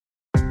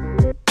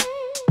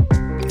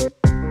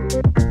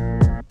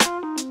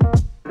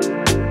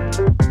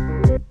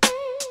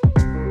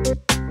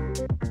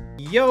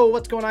Yo,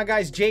 what's going on,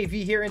 guys?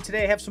 JV here, and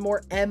today I have some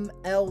more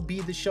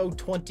MLB The Show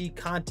 20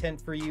 content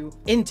for you.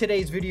 In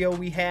today's video,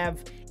 we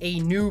have a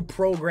new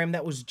program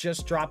that was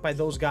just dropped by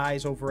those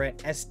guys over at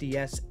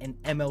SDS and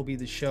MLB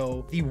The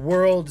Show, the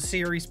World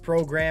Series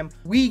program.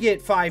 We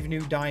get 5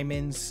 new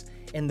diamonds,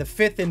 and the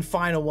 5th and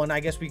final one,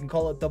 I guess we can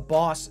call it the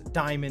Boss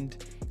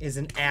Diamond, is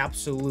an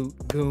absolute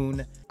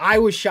goon. I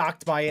was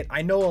shocked by it.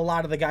 I know a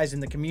lot of the guys in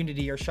the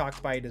community are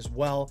shocked by it as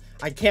well.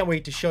 I can't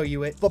wait to show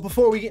you it. But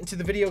before we get into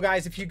the video,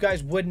 guys, if you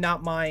guys would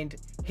not mind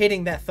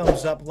hitting that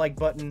thumbs up, like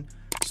button,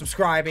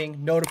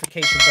 subscribing,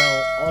 notification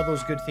bell, all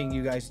those good things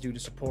you guys do to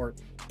support,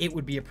 it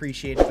would be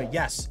appreciated. But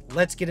yes,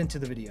 let's get into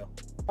the video.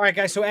 All right,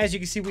 guys, so as you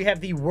can see, we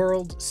have the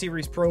World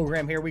Series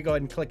program here. We go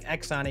ahead and click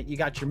X on it. You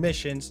got your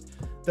missions,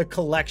 the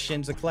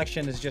collections. The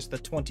collection is just the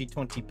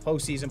 2020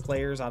 postseason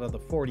players out of the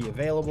 40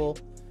 available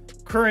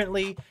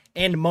currently,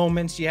 and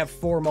moments. You have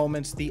 4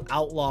 moments. The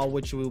Outlaw,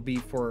 which will be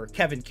for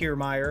Kevin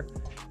Kiermaier.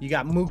 You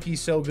got Mookie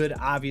So Good,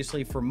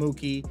 obviously, for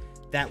Mookie.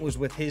 That was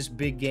with his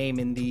big game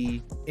in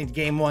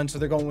game 1, so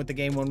they're going with the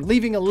game 1.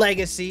 Leaving a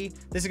legacy.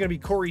 This is going to be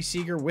Corey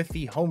Seager with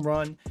the home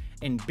run,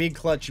 and Big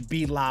Clutch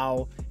B.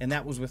 Lau, and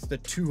that was with the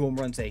 2 home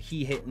runs that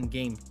he hit in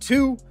game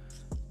 2.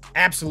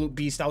 Absolute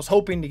beast. I was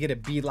hoping to get a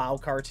B. Lau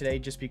card today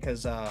just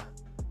because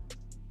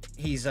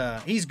he's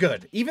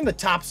good. Even the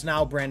Topps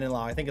Now Brandon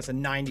Lau, I think it's a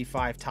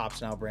 95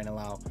 Topps Now Brandon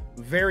Lau,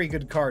 very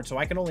good card. So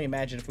I can only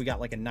imagine if we got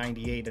like a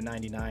 98 to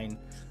 99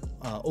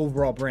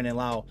 overall Brandon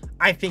Lau,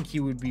 I think he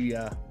would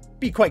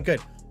be quite good.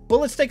 But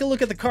let's take a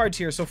look at the cards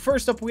here. So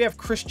first up, we have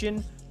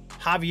Christian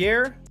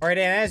Javier. All right,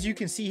 and as you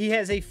can see, he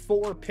has a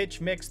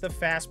 4-pitch mix: the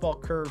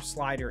fastball, curve,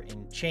 slider,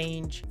 and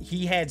change.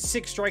 He had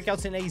 6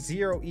 strikeouts and a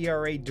 0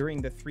 ERA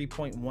during the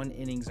 3.1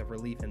 innings of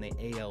relief in the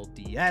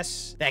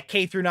ALDS. That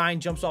K through 9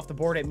 jumps off the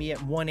board at me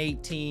at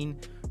 118.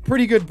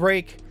 Pretty good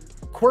break.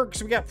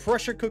 Quirks, we got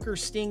Pressure Cooker,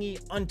 Stingy,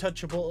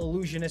 Untouchable,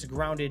 Illusionist,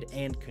 Grounded,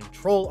 and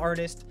Control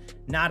Artist.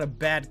 Not a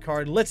bad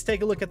card. Let's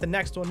take a look at the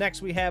next one.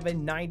 Next, we have a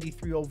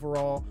 93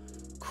 overall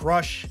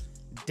Crush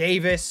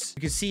Davis.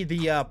 You can see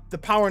the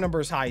power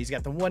number is high. He's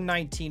got the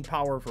 119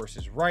 power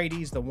versus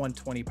righties, the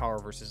 120 power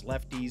versus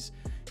lefties.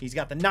 He's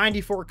got the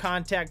 94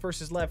 contact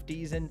versus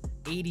lefties and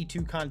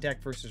 82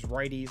 contact versus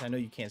righties. I know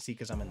you can't see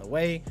because I'm in the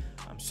way.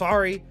 I'm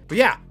sorry. But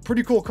yeah,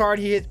 pretty cool card.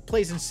 He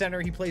plays in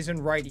center. He plays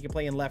in right. He can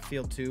play in left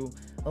field too.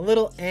 A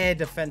little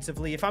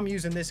defensively. If I'm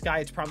using this guy,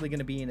 it's probably going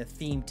to be in a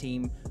theme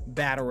team,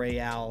 battle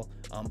royale,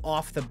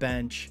 off the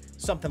bench,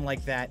 something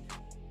like that.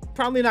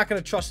 Probably not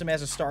going to trust him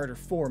as a starter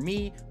for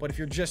me, but if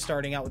you're just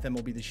starting out with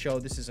MLB The Show,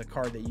 this is a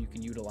card that you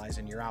can utilize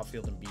in your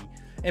outfield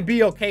and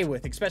be okay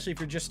with, especially if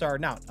you're just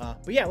starting out.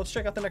 But yeah, let's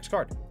check out the next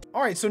card.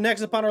 All right, so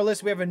next up on our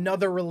list, we have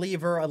another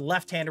reliever, a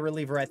left-handed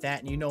reliever at that.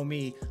 And you know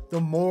me, the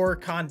more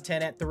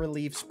content at the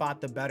relief spot,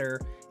 the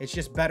better. It's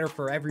just better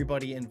for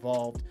everybody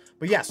involved.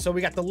 But yeah, so we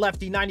got the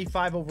lefty,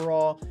 95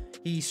 overall.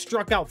 He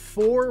struck out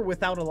 4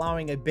 without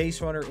allowing a base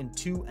runner in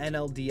 2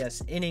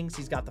 NLDS innings.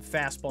 He's got the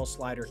fastball,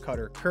 slider,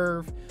 cutter,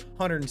 curve,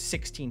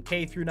 116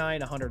 K through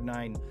 9,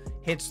 109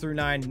 hits through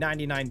 9,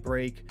 99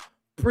 break.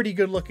 Pretty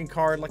good looking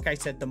card. Like I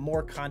said, the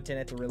more content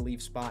at the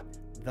relief spot,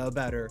 the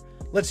better.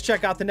 Let's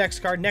check out the next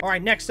card. All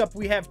right, next up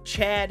we have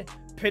Chad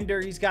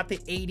Pinder. He's got the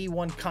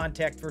 81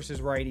 contact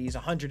versus righties,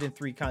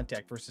 103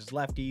 contact versus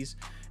lefties,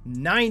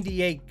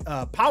 98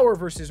 power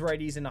versus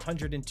righties, and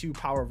 102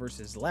 power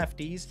versus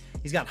lefties.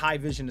 He's got high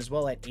vision as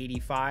well at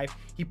 85.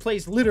 He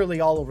plays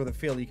literally all over the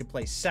field. He can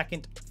play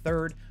second,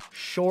 third,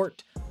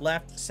 short,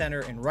 left,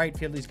 center, and right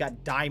field. He's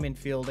got diamond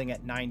fielding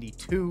at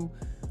 92.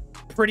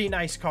 Pretty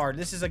nice card.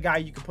 This is a guy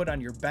you can put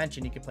on your bench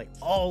and he can play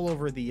all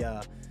over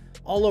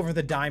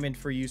the diamond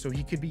for you, so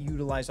he could be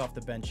utilized off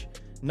the bench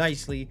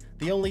nicely.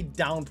 The only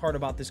down part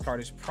about this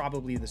card is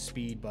probably the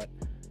speed, but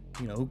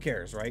you know, who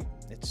cares, right?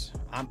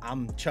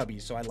 I'm chubby,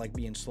 so I like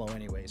being slow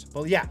anyways.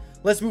 But yeah,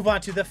 let's move on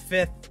to the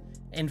 5th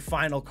and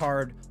final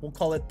card. We'll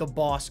call it the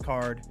boss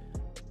card.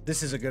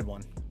 This is a good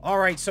one. All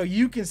right, so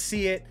you can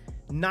see it,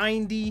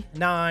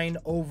 99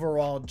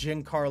 overall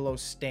Giancarlo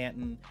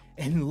Stanton.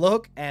 And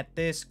look at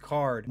this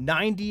card,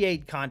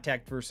 98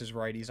 contact versus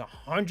righties,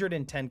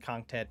 110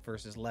 contact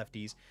versus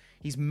lefties.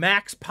 He's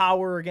max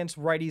power against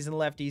righties and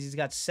lefties. He's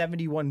got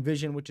 71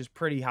 vision, which is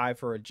pretty high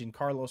for a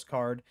Giancarlo's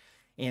card.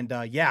 And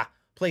yeah,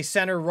 plays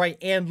center, right,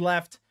 and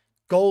left.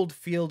 Gold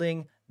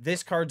fielding.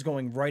 This card's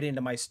going right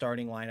into my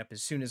starting lineup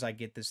as soon as I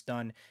get this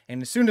done.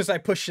 And as soon as I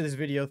push this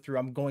video through,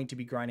 I'm going to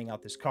be grinding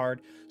out this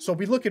card. So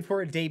be looking for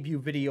a debut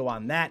video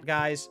on that,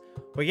 guys.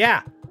 But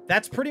yeah,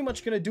 that's pretty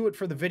much going to do it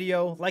for the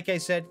video. Like I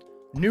said,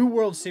 new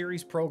World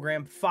Series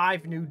program,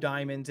 5 new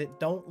diamonds. It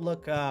don't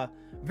look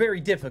very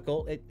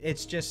difficult.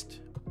 It's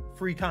just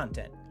free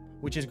content,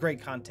 which is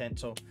great content.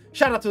 So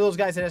shout out to those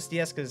guys at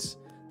SDS because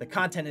the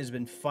content has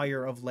been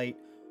fire of late.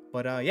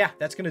 But yeah,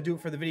 that's going to do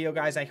it for the video,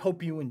 guys. I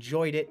hope you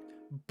enjoyed it.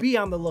 Be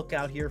on the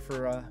lookout here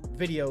for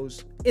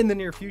videos in the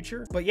near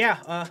future. But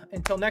yeah,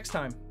 until next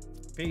time,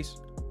 peace.